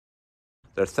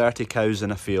There are 30 cows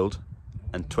in a field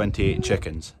and 28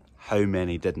 chickens. How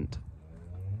many didn't?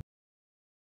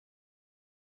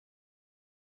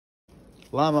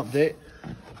 Lamb update.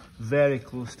 Very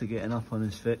close to getting up on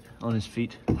his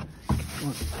feet. Come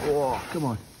on. Oh, come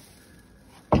on.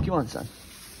 Come on, son.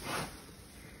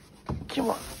 Come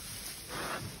on.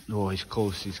 Oh, he's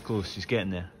close, he's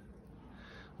getting there.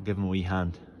 I'll give him a wee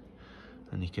hand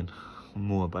and he can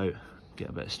mow about, get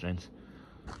a bit of strength.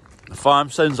 The farm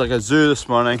sounds like a zoo this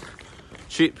morning.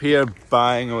 Sheep here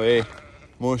buying away,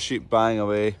 more sheep buying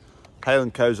away,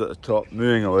 Highland cows at the top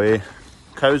mooing away,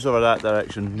 cows over that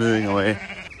direction mooing away.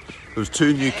 There was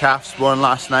 2 new calves born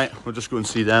last night, we'll just go and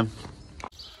see them.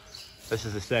 This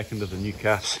is the second of the new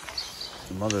calves.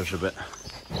 The mother's a bit,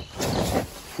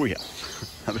 oh yeah,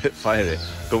 a bit fiery.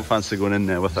 Don't fancy going in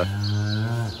there with her.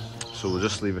 So we'll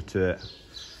just leave it to it.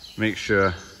 Make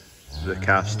sure the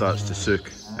calf starts to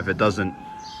sook. If it doesn't,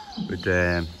 we'd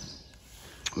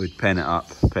pen it up,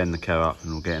 pen the cow up,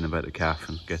 and we'll get in about the calf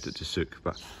and get it to sook.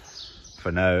 But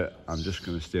for now, I'm just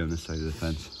going to stay on this side of the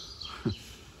fence.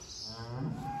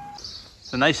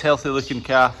 It's a nice healthy looking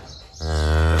calf.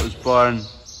 It was born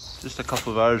just a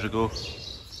couple of hours ago.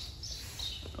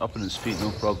 Up on its feet,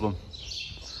 no problem.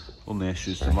 Only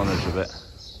issues, the mother's a bit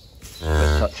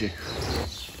touchy.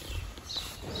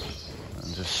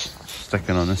 I'm just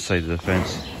sticking on this side of the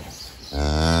fence.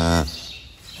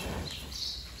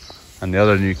 And the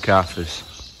other new calf is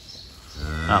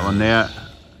that one there.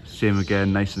 Same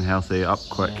again, nice and healthy, up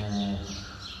quick.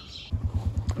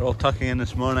 We're all tucking in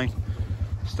this morning.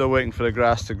 Still waiting for the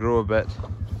grass to grow a bit.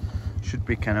 Should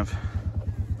be kind of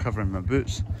covering my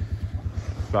boots,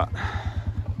 but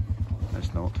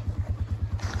it's not.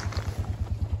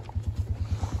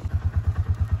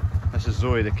 This is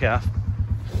Zoe the calf,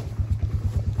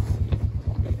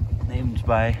 named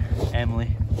by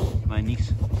Emily, my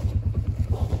niece.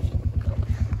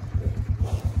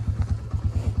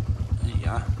 There you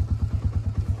are.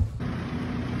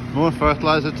 More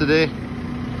fertiliser today,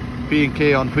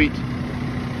 P&K on wheat.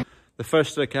 The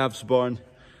first of the calves born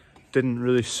didn't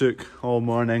really sook all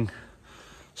morning,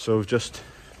 so we've just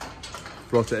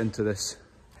brought it into this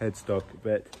headstock a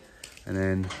bit, and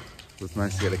then we've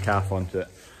managed to get a calf onto it,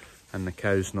 and the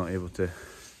cow's not able to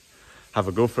have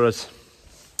a go for us.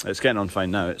 It's getting on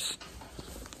fine now. It's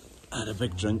had a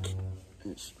big drink.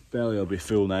 Its belly will be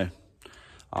full now.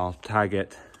 I'll tag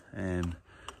it and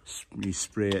you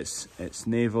spray its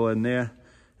navel in there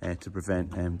to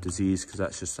prevent disease, because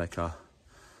that's just like a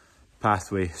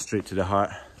pathway straight to the heart,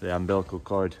 the umbilical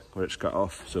cord where it's cut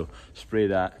off. So spray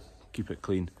that, keep it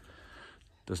clean,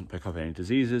 doesn't pick up any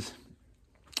diseases,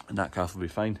 and that calf will be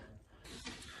fine.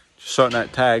 Just sorting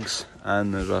out tags,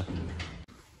 and there's a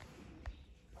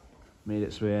made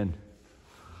its way in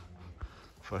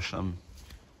for some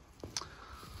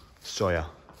soya.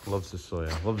 Loves the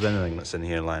soya, loves anything that's in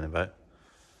here lying about.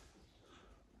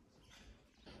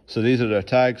 So these are their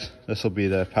tags. This will be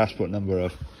the passport number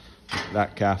of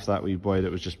that calf, that wee boy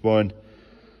that was just born.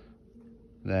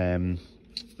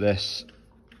 This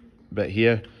bit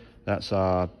here, that's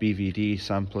a BVD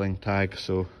sampling tag.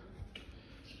 So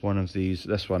one of these,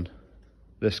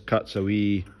 this cuts a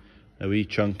wee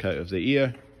chunk out of the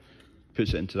ear,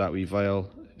 puts it into that wee vial,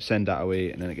 send that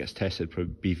away, and then it gets tested for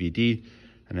BVD,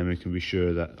 and then we can be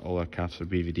sure that all our calves are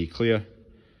BVD clear.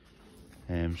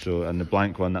 And the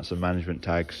blank one, that's a management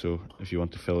tag, so if you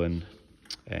want to fill in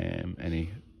any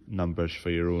numbers for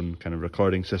your own kind of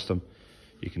recording system,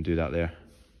 you can do that there.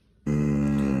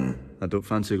 I don't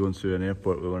fancy going through an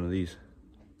airport with one of these.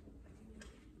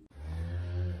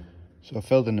 So I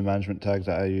filled in the management tags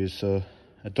that I use, so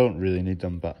I don't really need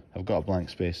them, but I've got a blank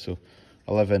space. So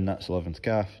 11, that's 11th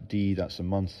calf, D, that's a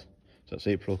month, so that's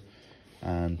April,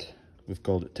 and we've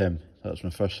called it Tim. That's my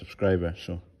first subscriber,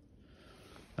 so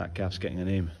that calf's getting a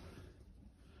name.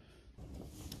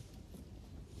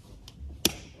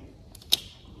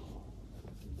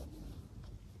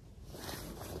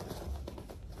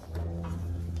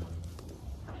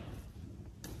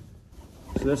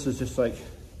 So this is just like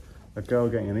a girl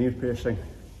getting an ear piercing.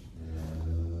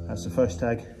 That's the first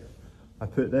tag. I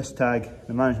put this tag,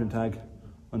 the management tag,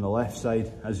 on the left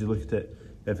side as you look at it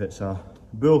if it's a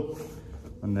bull,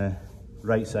 on the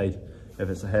right side if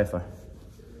it's a heifer.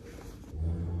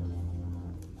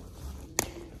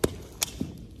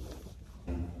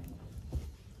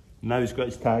 Now he's got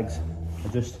his tags.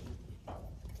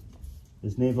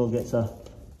 His navel gets a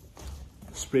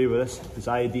spray with this, it's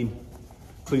iodine,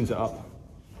 cleans it up.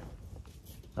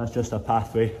 That's just a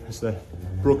pathway. It's the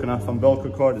broken off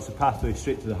umbilical cord. It's a pathway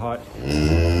straight to the heart. So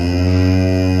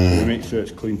we make sure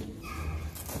it's clean.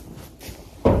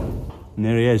 And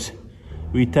there he is,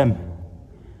 wee Tim.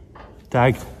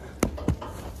 Tagged.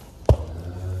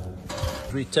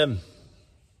 Free Tim.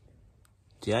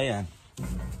 Diane.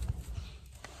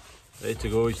 Ready to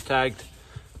go, he's tagged.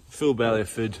 Full belly of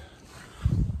food.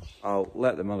 I'll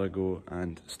let the mother go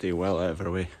and stay well out of her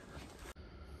way.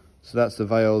 So that's the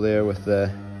vial there with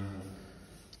the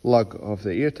lug of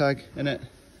the ear tag in it,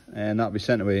 and that'll be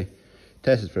sent away,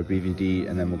 tested for BVD,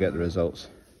 and then we'll get the results.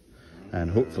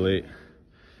 And hopefully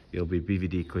you'll be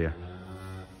BVD clear.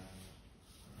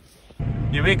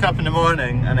 You wake up in the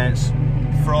morning and it's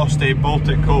frosty,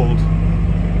 Baltic cold,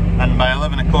 and by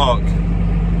 11 o'clock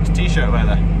it's t-shirt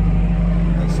weather.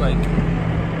 It's like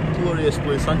glorious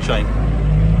blue sunshine.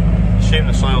 Shame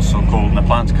the soil's so cold and the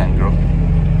plants can't grow.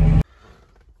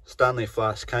 Stanley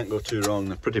flasks can't go too wrong,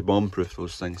 they're pretty bomb-proof,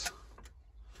 those things.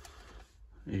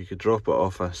 You could drop it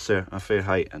off a fair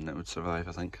height and it would survive,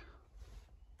 I think.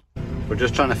 We're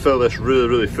just trying to fill this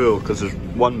really full because there's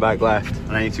one bag left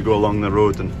and I need to go along the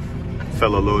road and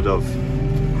fill a load of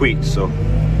wheat, so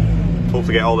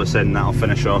hopefully get all this in and that'll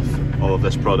finish off all of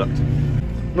this product.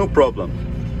 No problem,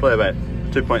 probably about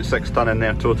 2.6 tonne in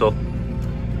there total.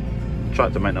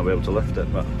 Tractor might not be able to lift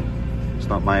it, but it's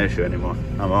not my issue anymore,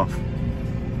 I'm off.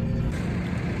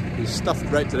 He's stuffed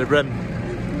right to the brim.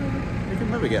 We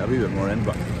can maybe get a wee bit more in,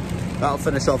 but that'll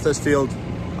finish off this field.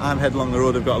 I'm heading along the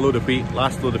road, I've got a load of wheat,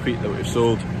 last load of wheat that we've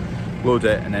sold, load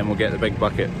it, and then we'll get the big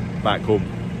bucket back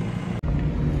home.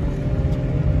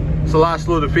 So last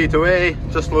load of wheat away,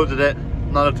 just loaded it,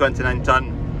 another 29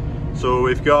 tonne. So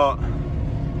we've got,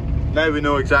 now we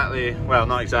know exactly, well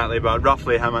not exactly, but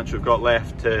roughly how much we've got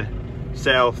left to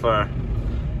sell for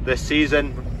this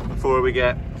season before we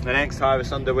get the next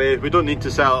harvest underway. We don't need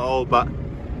to sell it all, but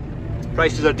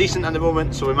prices are decent at the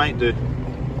moment, so we might do.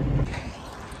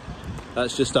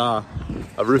 That's just a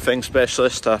roofing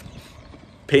specialist, a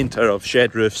painter of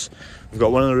shed roofs. We've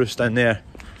got one of the roofs down there.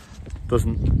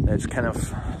 It's kind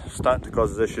of starting to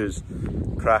cause us issues,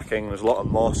 cracking. There's a lot of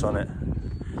moss on it,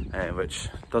 which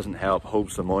doesn't help,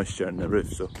 holds the moisture in the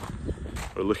roof. So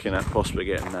we're looking at possibly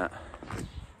getting that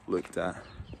looked at,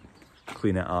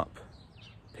 clean it up,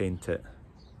 paint it.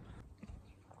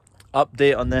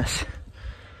 Update on this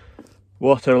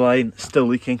water line, still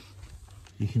leaking.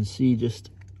 You can see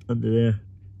just under there,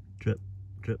 drip,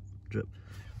 drip, drip.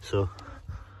 So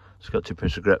it's got 2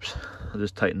 pairs of grips. I'll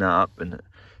just tighten that up and it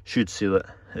should seal it.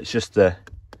 It's just the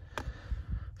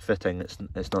fitting, it's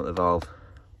not the valve.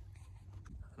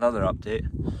 Another update,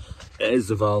 it is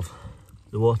the valve.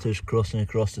 The water's crossing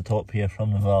across the top here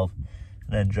from the valve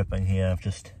and then dripping here.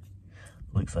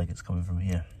 Looks like it's coming from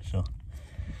here, so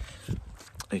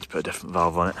I need to put a different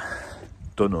valve on it.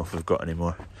 Don't know if we've got any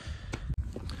more.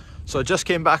 So I just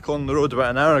came back along the road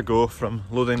about an hour ago from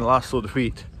loading the last load of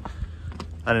wheat,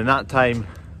 and in that time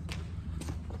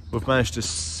we've managed to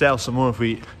sell some more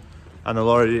wheat and the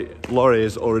lorry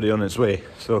is already on its way.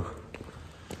 So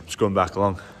just going back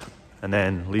along and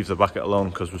then leave the bucket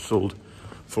alone because we've sold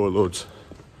 4 loads.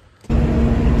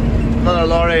 Another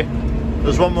lorry.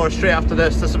 There's one more straight after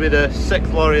this. This will be the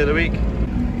 6th lorry of the week.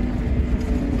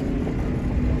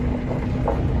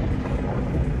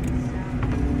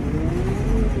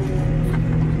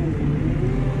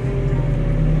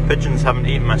 Pigeons haven't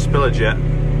eaten my spillage yet.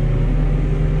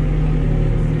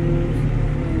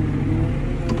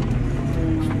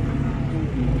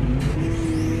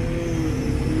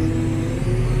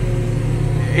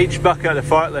 Each bucket of the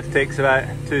forklift takes about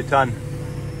 2 tonne.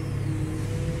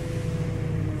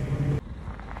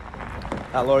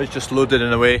 That lorry's just loaded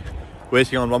and away,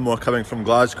 waiting on one more coming from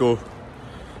Glasgow.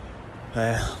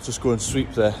 I'll just go and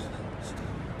sweep the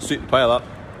pile up.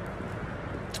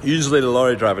 Usually the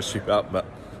lorry drivers sweep it up, but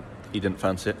he didn't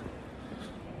fancy it.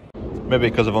 Maybe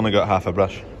because I've only got half a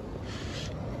brush.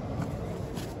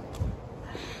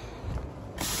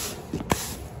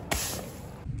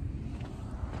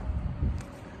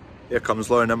 Here comes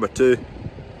lorry number 2,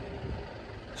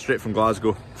 straight from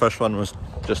Glasgow. First one was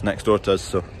just next door to us,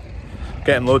 so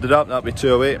get him loaded up, that'll be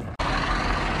 2 away.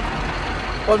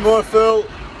 One more full.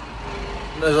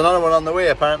 There's another one on the way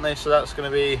apparently, so that's going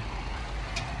to be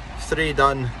 3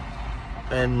 done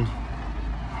in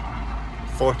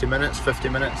 40 minutes, 50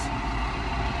 minutes.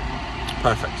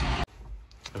 Perfect.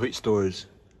 The wheat store is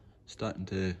starting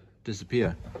to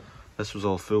disappear. This was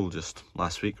all full just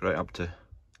last week, right up to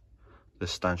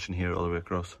this stanchion here all the way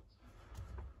across.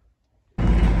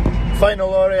 Final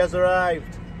lorry has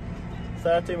arrived.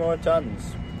 30 more tonnes.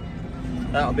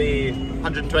 That'll be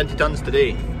 120 tonnes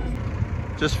today.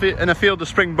 Just in a field of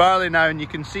spring barley now, and you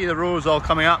can see the rows all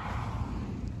coming up.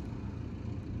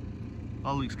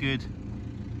 All looks good.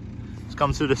 It's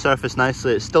come through the surface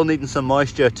nicely. It's still needing some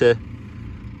moisture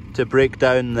to break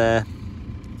down the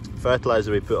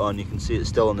fertiliser we put on, you can see it's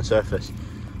still on the surface.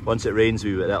 Once it rains a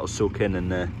wee bit, that'll soak in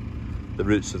and the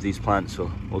roots of these plants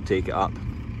will take it up.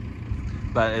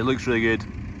 But it looks really good,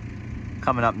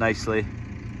 coming up nicely.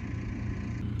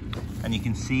 And you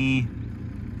can see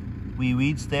wee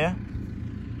weeds there.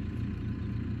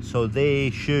 So they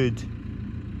should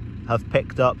have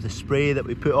picked up the spray that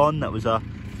we put on. That was a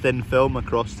thin film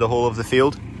across the whole of the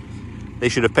field. They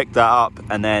should have picked that up,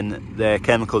 and then the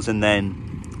chemicals in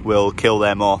then will kill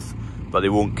them off, but they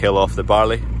won't kill off the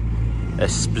barley.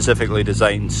 It's specifically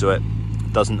designed so it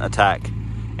doesn't attack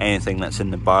anything that's in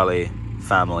the barley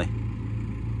family.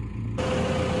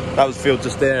 That was the field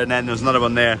just there, and then there's another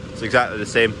one there. It's exactly the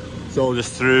same. It's all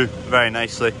just through very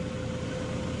nicely.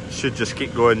 Should just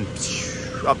keep going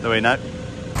up the way now.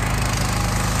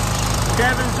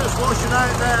 Kevin's just washing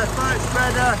out the spinach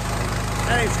spreader,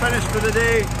 and he's finished for the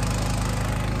day.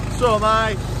 So am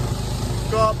I.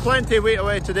 Got plenty of weight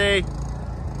away today.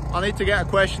 I need to get a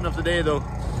question of the day though.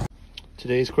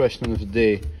 Today's question of the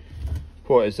day: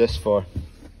 what is this for?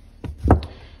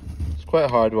 It's quite a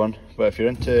hard one, but if you're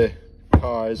into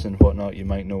cars and whatnot, you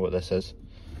might know what this is.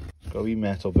 It's got a wee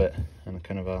metal bit and a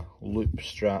kind of a loop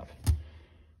strap.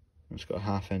 It's got a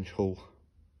 1/2 inch hole,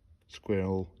 square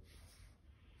hole.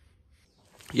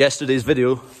 Yesterday's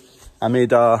video, I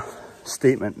made a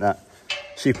statement that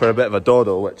sheep are a bit of a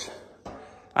doddle, which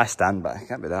I stand by. It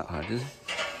can't be that hard, is it?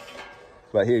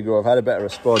 But here you go, I've had a bit of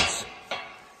response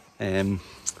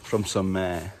from some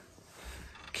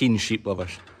keen sheep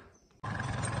lovers.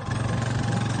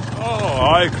 Oh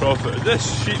aye, Crawford,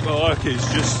 this sheep malarkey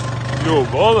is just no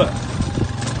bother.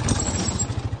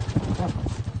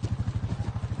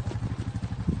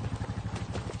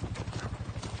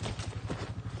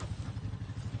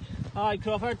 Hi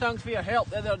Crawford, thanks for your help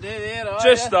the other day there.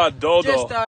 Just a doddle.